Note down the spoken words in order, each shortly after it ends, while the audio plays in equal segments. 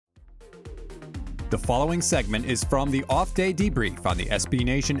The following segment is from the Off Day Debrief on the SB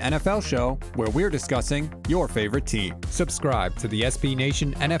Nation NFL Show, where we're discussing your favorite team. Subscribe to the SB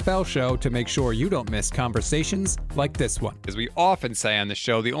Nation NFL Show to make sure you don't miss conversations like this one. As we often say on the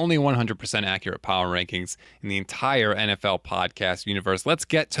show, the only 100% accurate power rankings in the entire NFL podcast universe. Let's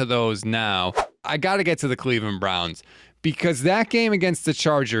get to those now. I got to get to the Cleveland Browns because that game against the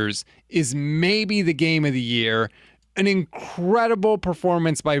Chargers is maybe the game of the year. An incredible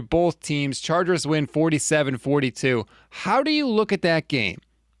performance by both teams. Chargers win 47-42. How do you look at that game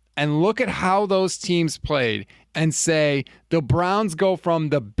and look at how those teams played and say the Browns go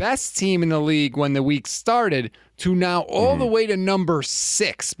from the best team in the league when the week started to now all the way to number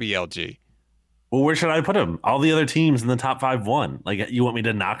 6, BLG? Well, where should I put them? All the other teams in the top 5 won. Like, you want me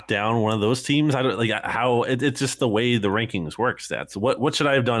to knock down one of those teams? I don't like how it's just the way the rankings work. Stats. What should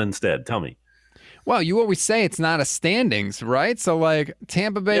I have done instead? Tell me. Well, you always say it's not a standings, right? So, like,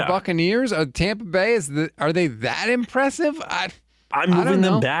 Tampa Bay Buccaneers, Tampa Bay are they that impressive? I'm moving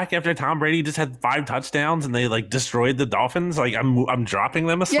them back after Tom Brady just had 5 touchdowns and they like destroyed the Dolphins. Like I'm dropping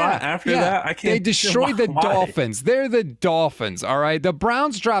them a spot after that. I can't. They destroyed the Dolphins. They're the Dolphins. All right. The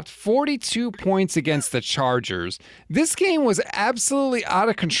Browns dropped 42 points against the Chargers. This game was absolutely out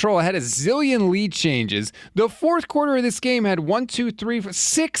of control. It had a zillion lead changes. The fourth quarter of this game had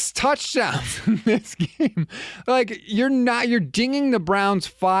 6 touchdowns in this game. Like you're dinging the Browns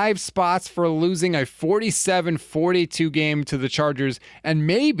 5 spots for losing a 47-42 game to the Chargers. And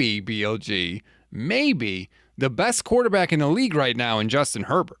maybe, BLG, the best quarterback in the league right now in Justin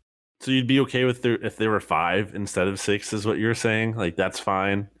Herbert. So you'd be okay with if there were 5 instead of 6 is what you're saying? Like, that's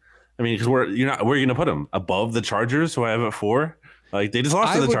fine. I mean, because where are you going to put them? Above the Chargers, who I have at 4? Like, they just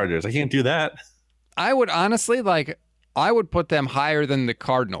lost to the Chargers. I can't do that. I would honestly, I would put them higher than the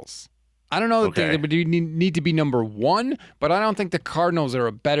Cardinals. I don't know that they would need to be number 1, but I don't think the Cardinals are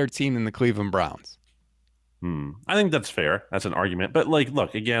a better team than the Cleveland Browns. I think that's fair. That's an argument. But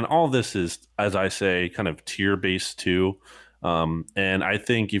look, again, all this is, as I say, kind of tier based too. And I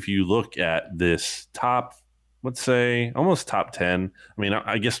think if you look at this top, let's say almost top 10, I mean,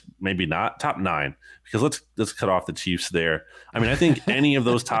 I guess maybe not top 9, because let's cut off the Chiefs there. I mean, I think any of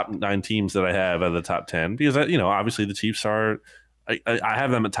those top 9 teams that I have out of the top 10, because obviously the Chiefs I have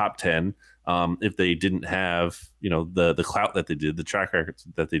them at top 10. If they didn't have, the clout that they did, the track record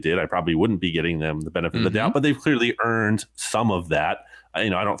that they did, I probably wouldn't be getting them the benefit of the doubt, but they've clearly earned some of that. I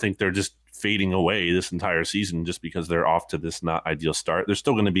don't think they're just fading away this entire season just because they're off to this not ideal start. They're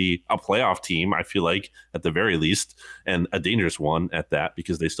still going to be a playoff team, I feel like, at the very least, and a dangerous one at that,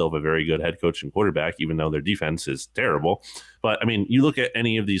 because they still have a very good head coach and quarterback, even though their defense is terrible. But I mean, you look at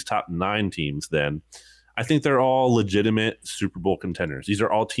any of these top 9 teams, then I think they're all legitimate Super Bowl contenders. These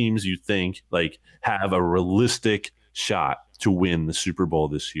are all teams you think have a realistic shot to win the Super Bowl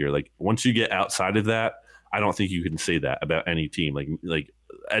this year. Like, once you get outside of that, I don't think you can say that about any team. Like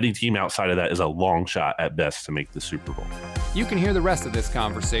any team outside of that is a long shot at best to make the Super Bowl. You can hear the rest of this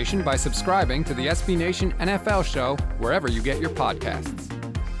conversation by subscribing to the SB Nation NFL Show wherever you get your podcasts.